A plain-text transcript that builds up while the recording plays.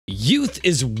Youth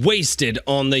is wasted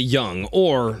on the young,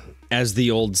 or as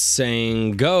the old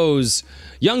saying goes,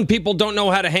 young people don't know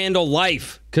how to handle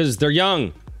life because they're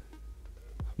young.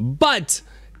 But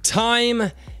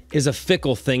time is a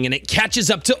fickle thing and it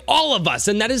catches up to all of us,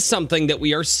 and that is something that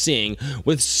we are seeing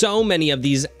with so many of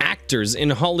these actors in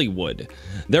Hollywood.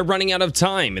 They're running out of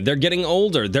time, they're getting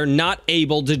older, they're not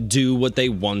able to do what they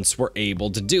once were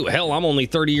able to do. Hell, I'm only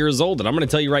 30 years old, and I'm gonna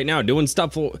tell you right now, doing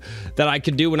stuff that I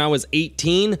could do when I was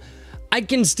 18, I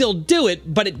can still do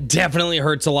it, but it definitely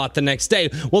hurts a lot the next day.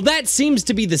 Well, that seems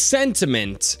to be the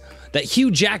sentiment that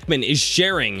Hugh Jackman is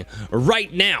sharing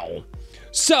right now.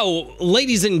 So,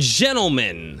 ladies and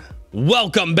gentlemen,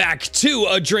 welcome back to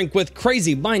A Drink with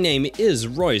Crazy. My name is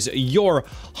Royce, your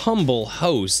humble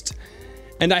host,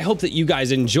 and I hope that you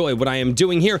guys enjoy what I am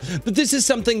doing here. But this is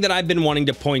something that I've been wanting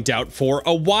to point out for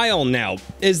a while now,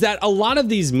 is that a lot of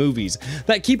these movies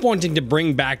that keep wanting to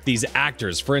bring back these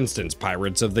actors, for instance,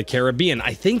 Pirates of the Caribbean,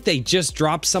 I think they just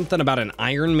dropped something about an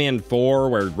Iron Man 4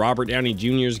 where Robert Downey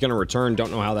Jr. is going to return.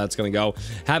 Don't know how that's going to go.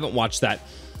 Haven't watched that.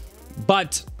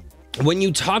 But when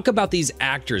you talk about these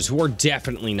actors who are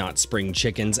definitely not spring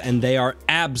chickens, and they are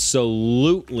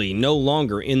absolutely no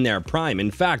longer in their prime. In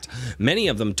fact, many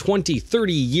of them 20,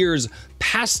 30 years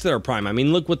past their prime. I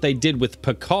mean, look what they did with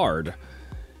Picard.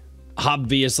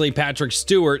 Obviously, Patrick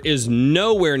Stewart is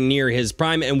nowhere near his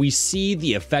prime, and we see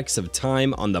the effects of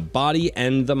time on the body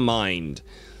and the mind.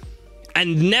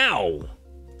 And now,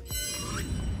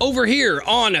 over here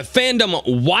on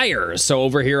Fandom Wire. So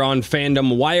over here on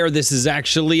Fandom Wire, this is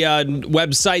actually a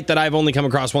website that I've only come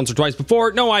across once or twice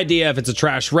before. No idea if it's a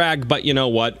trash rag, but you know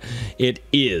what? It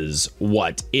is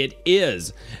what it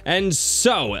is. And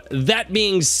so, that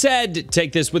being said,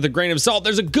 take this with a grain of salt.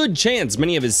 There's a good chance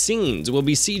many of his scenes will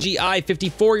be CGI.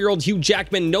 54-year-old Hugh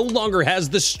Jackman no longer has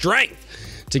the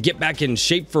strength to get back in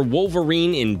shape for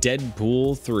Wolverine in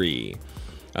Deadpool 3.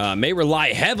 May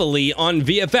rely heavily on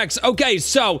VFX. Okay,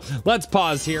 so let's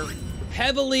pause here.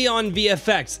 Heavily on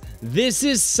VFX. This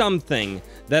is something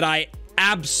that I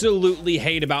absolutely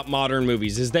hate about modern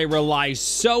movies, is they rely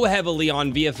so heavily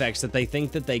on VFX that they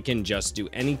think that they can just do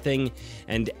anything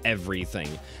and everything.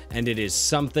 And it is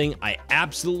something I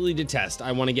absolutely detest.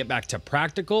 I want to get back to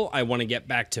practical. I want to get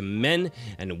back to men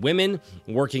and women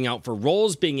working out for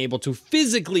roles, being able to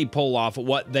physically pull off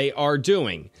what they are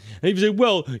doing. And you say,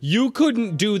 well, you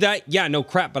couldn't do that. Yeah, no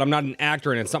crap, but I'm not an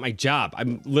actor and it's not my job.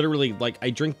 I'm literally like,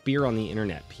 I drink beer on the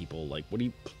internet, people. Like, what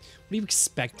do you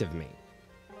expect of me?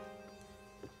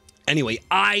 Anyway,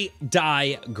 I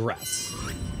digress.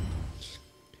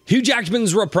 Hugh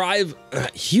Jackman's reprisal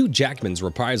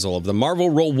of the Marvel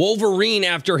role Wolverine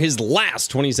after his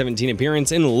last 2017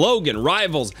 appearance in Logan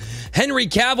rivals Henry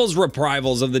Cavill's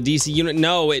reprisals of the DC unit.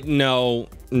 No.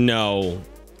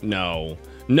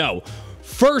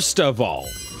 First of all,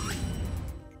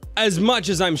 as much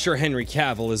as I'm sure Henry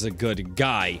Cavill is a good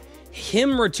guy,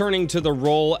 him returning to the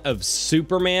role of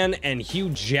Superman and Hugh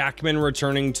Jackman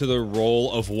returning to the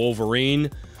role of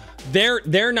Wolverine,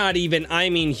 they're not even, I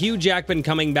mean, Hugh Jackman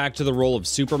coming back to the role of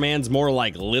Superman's more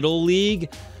like Little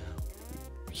League.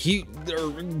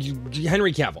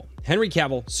 Henry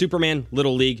Cavill, Superman,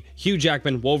 Little League, Hugh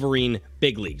Jackman, Wolverine,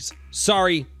 big leagues.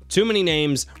 Sorry, too many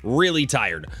names, really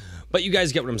tired. But you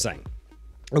guys get what I'm saying.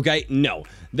 Okay, no,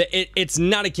 it's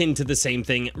not akin to the same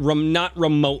thing, not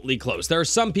remotely close. There are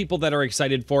some people that are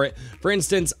excited for it. For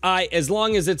instance, as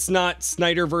long as it's not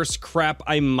Snyderverse crap,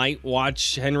 I might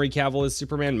watch Henry Cavill as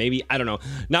Superman, maybe, I don't know.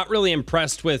 Not really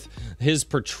impressed with his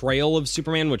portrayal of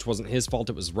Superman, which wasn't his fault,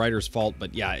 it was writer's fault,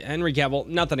 but yeah, Henry Cavill,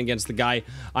 nothing against the guy.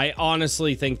 I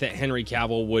honestly think that Henry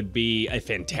Cavill would be a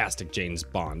fantastic James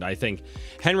Bond. I think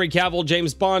Henry Cavill,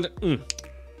 James Bond,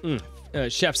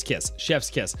 chef's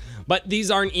kiss. But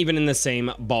these aren't even in the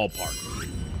same ballpark.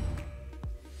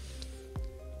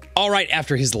 All right,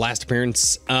 after his last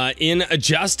appearance in a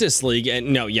Justice League,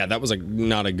 and no, yeah, that was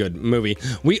not a good movie.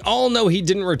 We all know he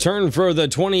didn't return for the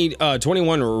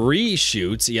 2021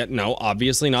 reshoots, yet no,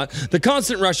 obviously not. The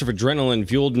constant rush of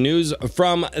adrenaline-fueled news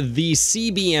from the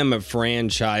CBM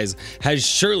franchise has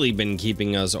surely been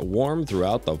keeping us warm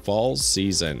throughout the fall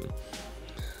season.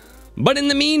 But in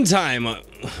the meantime,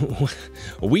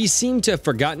 we seem to have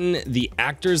forgotten the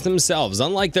actors themselves.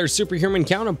 Unlike their superhuman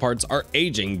counterparts, are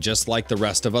aging just like the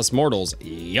rest of us mortals.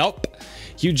 Yup.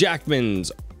 Hugh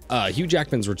Jackman's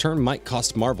return might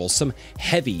cost Marvel some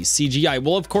heavy CGI.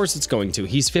 Well, of course it's going to.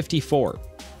 He's 54.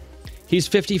 He's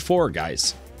 54,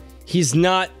 guys. He's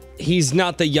not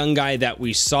the young guy that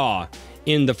we saw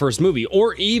in the first movie,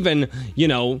 or even,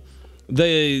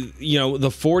 the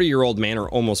 40-year-old man, or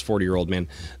almost 40-year-old man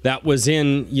that was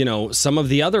in, some of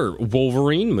the other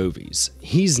Wolverine movies.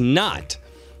 He's not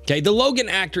Okay, the Logan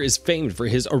actor is famed for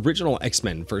his original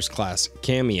X-Men First Class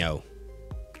cameo.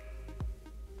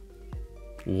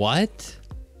 What?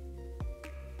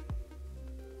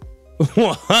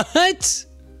 What?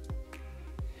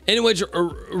 In which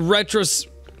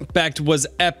retrospect was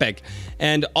epic,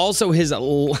 and also his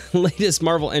latest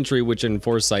Marvel entry, which in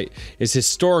foresight is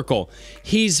historical.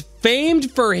 He's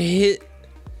famed for his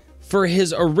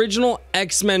original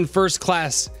X-Men First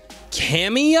Class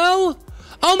cameo?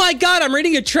 Oh my God, I'm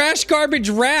reading a trash garbage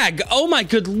rag. Oh my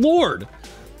good Lord.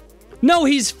 No,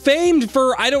 he's famed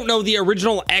for, I don't know, the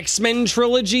original X-Men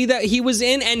trilogy that he was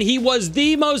in, and he was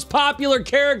the most popular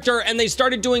character, and they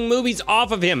started doing movies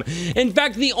off of him. In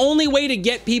fact, the only way to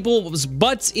get people's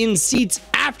butts in seats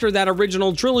after that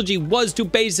original trilogy was to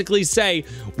basically say,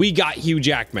 we got Hugh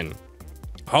Jackman.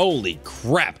 Holy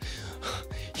crap.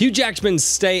 Hugh Jackman's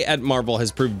stay at Marvel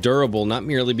has proved durable not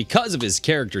merely because of his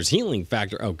character's healing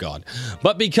factor, oh God,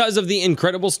 but because of the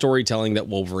incredible storytelling that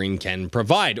Wolverine can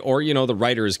provide. Or, you know, the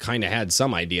writers kind of had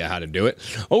some idea how to do it.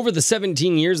 Over the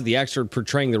 17 years of the actor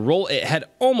portraying the role, it had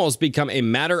almost become a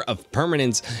matter of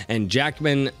permanence, and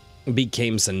Jackman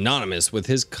became synonymous with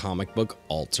his comic book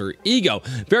alter ego.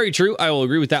 Very true. I will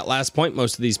agree with that last point.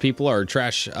 Most of these people are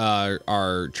trash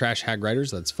hag writers.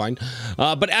 That's fine.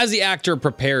 But as the actor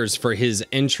prepares for his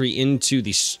entry into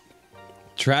the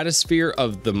stratosphere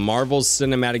of the Marvel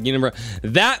Cinematic Universe,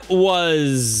 that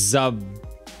was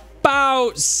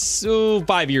about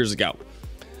 5 years ago.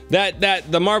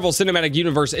 That the Marvel Cinematic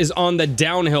Universe is on the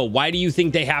downhill. Why do you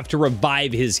think they have to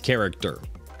revive his character?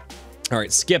 All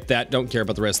right, skip that. Don't care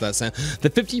about the rest of that sound. The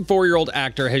 54-year-old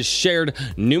actor has shared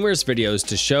numerous videos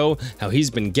to show how he's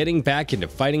been getting back into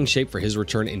fighting shape for his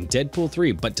return in Deadpool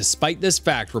 3. But despite this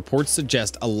fact, reports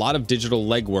suggest a lot of digital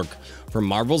legwork for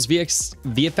Marvel's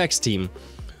VFX team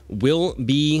will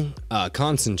be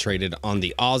concentrated on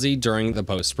the Aussie during the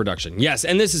post-production. Yes,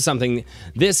 and this is something,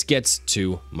 this gets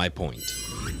to my point.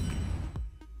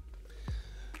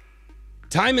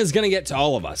 Time is going to get to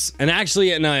all of us. And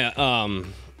actually,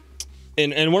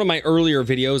 in one of my earlier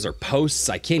videos or posts,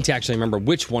 I can't actually remember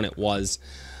which one it was,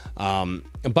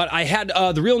 but I had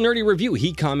the Real Nerdy Review.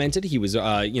 He commented he was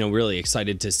really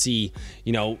excited to see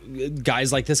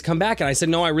guys like this come back, and I said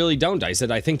no, I really don't. I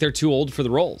said I think they're too old for the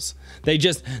roles.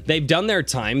 They've done their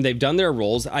time, they've done their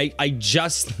roles. I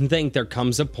just think there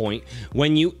comes a point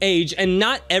when you age, and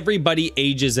not everybody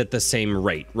ages at the same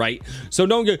rate, right? So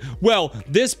don't go, well,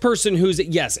 this person who's,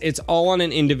 yes, it's all on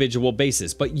an individual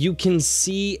basis, but you can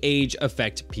see age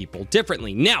affect people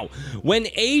differently. Now, when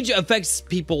age affects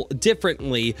people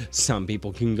differently, some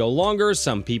people can go longer,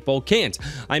 some people can't.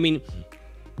 I mean,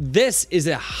 this is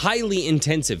a highly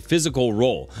intensive physical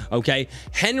role, okay?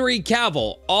 Henry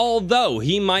Cavill, although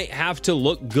he might have to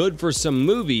look good for some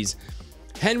movies,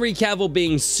 Henry Cavill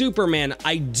being Superman,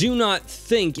 I do not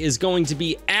think is going to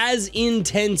be as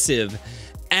intensive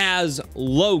as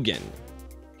Logan.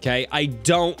 Okay, I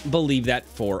don't believe that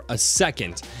for a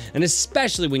second. And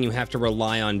especially when you have to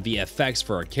rely on VFX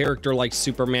for a character like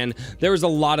Superman, there's a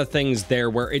lot of things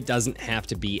there where it doesn't have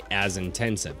to be as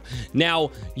intensive. Now,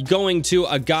 going to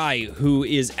a guy who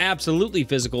is absolutely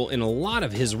physical in a lot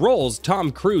of his roles,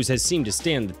 Tom Cruise has seemed to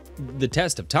stand the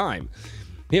test of time.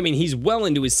 I mean, he's well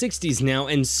into his 60s now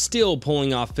and still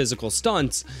pulling off physical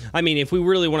stunts. I mean, if we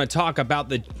really want to talk about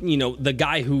the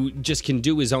guy who just can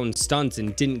do his own stunts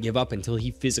and didn't give up until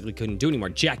he physically couldn't do anymore,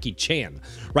 Jackie Chan,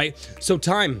 right? So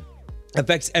time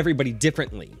affects everybody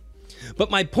differently. But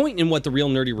my point in what the Real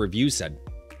Nerdy Review said,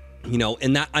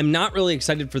 and that I'm not really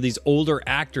excited for these older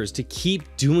actors to keep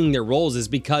doing their roles, is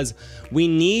because we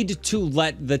need to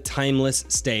let the timeless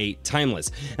stay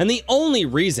timeless. And the only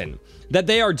reason that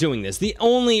they are doing this, the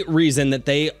only reason that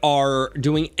they are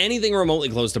doing anything remotely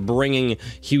close to bringing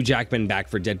Hugh Jackman back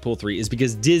for Deadpool 3 is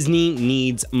because Disney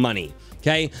needs money.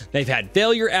 Okay, they've had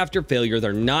failure after failure.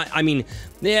 They're not, I mean,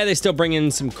 yeah, they still bring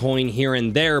in some coin here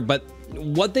and there, but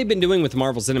what they've been doing with the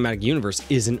Marvel Cinematic Universe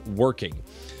isn't working.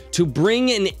 To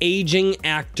bring an aging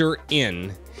actor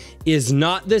in is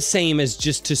not the same as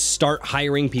just to start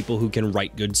hiring people who can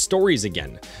write good stories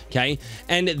again, okay?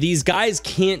 And these guys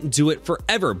can't do it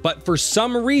forever, but for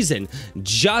some reason,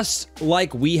 just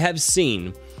like we have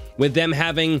seen with them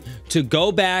having to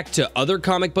go back to other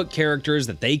comic book characters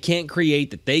that they can't create,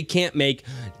 that they can't make,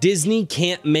 Disney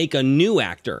can't make a new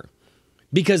actor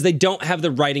because they don't have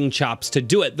the writing chops to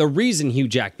do it. The reason Hugh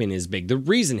Jackman is big, the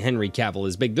reason Henry Cavill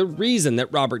is big, the reason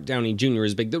that Robert Downey Jr.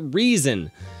 is big, the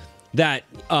reason that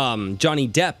Johnny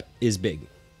Depp is big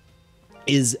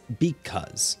is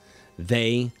because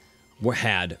they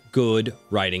had good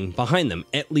writing behind them,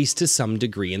 at least to some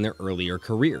degree in their earlier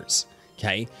careers,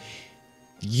 okay?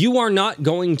 You are not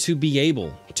going to be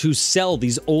able to sell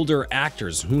these older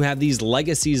actors who have these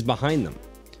legacies behind them,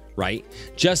 right?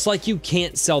 Just like you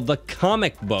can't sell the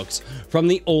comic books from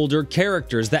the older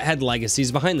characters that had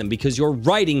legacies behind them, because your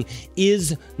writing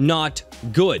is not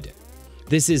good.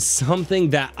 This is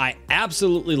something that I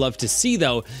absolutely love to see,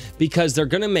 though, because they're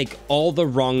going to make all the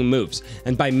wrong moves.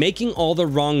 And by making all the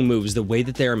wrong moves the way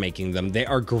that they are making them, they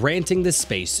are granting the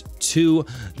space to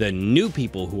the new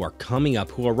people who are coming up,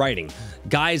 who are writing.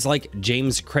 Guys like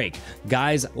James Craig,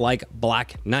 guys like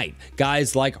Black Knight,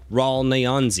 guys like Raul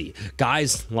Nyanzi,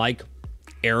 guys like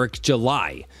Eric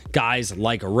July, guys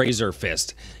like Razor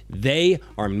Fist. They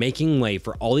are making way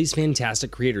for all these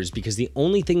fantastic creators, because the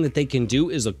only thing that they can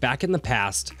do is look back in the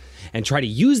past and try to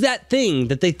use that thing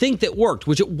that they think that worked,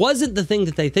 which it wasn't the thing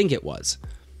that they think it was.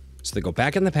 So they go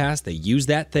back in the past, they use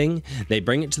that thing, they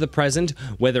bring it to the present,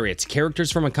 whether it's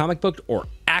characters from a comic book or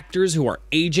actors who are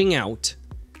aging out,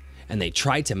 and they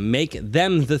try to make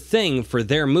them the thing for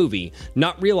their movie,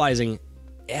 not realizing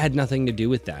it had nothing to do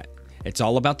with that. It's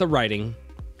all about the writing,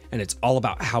 and it's all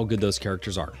about how good those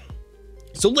characters are.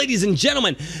 So ladies and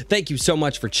gentlemen, thank you so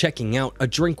much for checking out A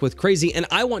Drink with Crazy, and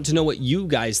I want to know what you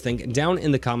guys think down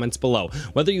in the comments below.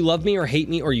 Whether you love me or hate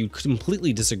me, or you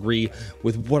completely disagree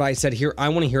with what I said here, I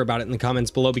want to hear about it in the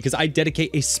comments below, because I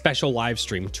dedicate a special live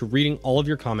stream to reading all of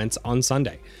your comments on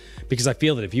Sunday. Because I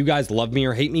feel that if you guys love me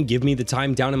or hate me, give me the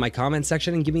time down in my comment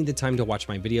section and give me the time to watch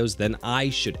my videos, then I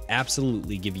should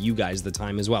absolutely give you guys the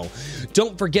time as well.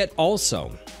 Don't forget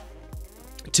also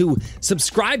to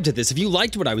subscribe to this if you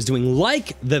liked what I was doing.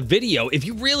 Like the video if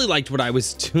you really liked what I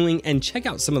was doing, and check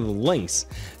out some of the links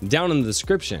down in the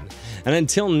description. And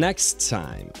until next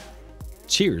time,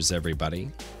 cheers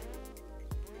everybody.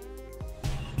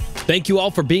 Thank you all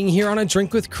for being here on A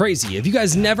Drink with Crazy. If you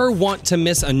guys never want to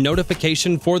miss a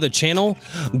notification for the channel,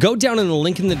 go down in the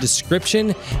link in the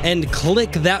description and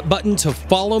click that button to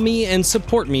follow me and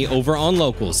support me over on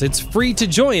Locals. It's free to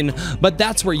join, but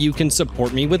that's where you can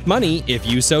support me with money if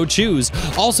you so choose.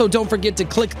 Also, don't forget to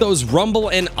click those Rumble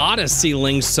and Odyssey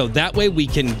links so that way we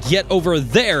can get over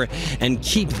there and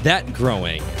keep that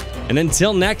growing. And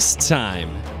until next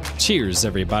time, cheers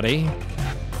everybody.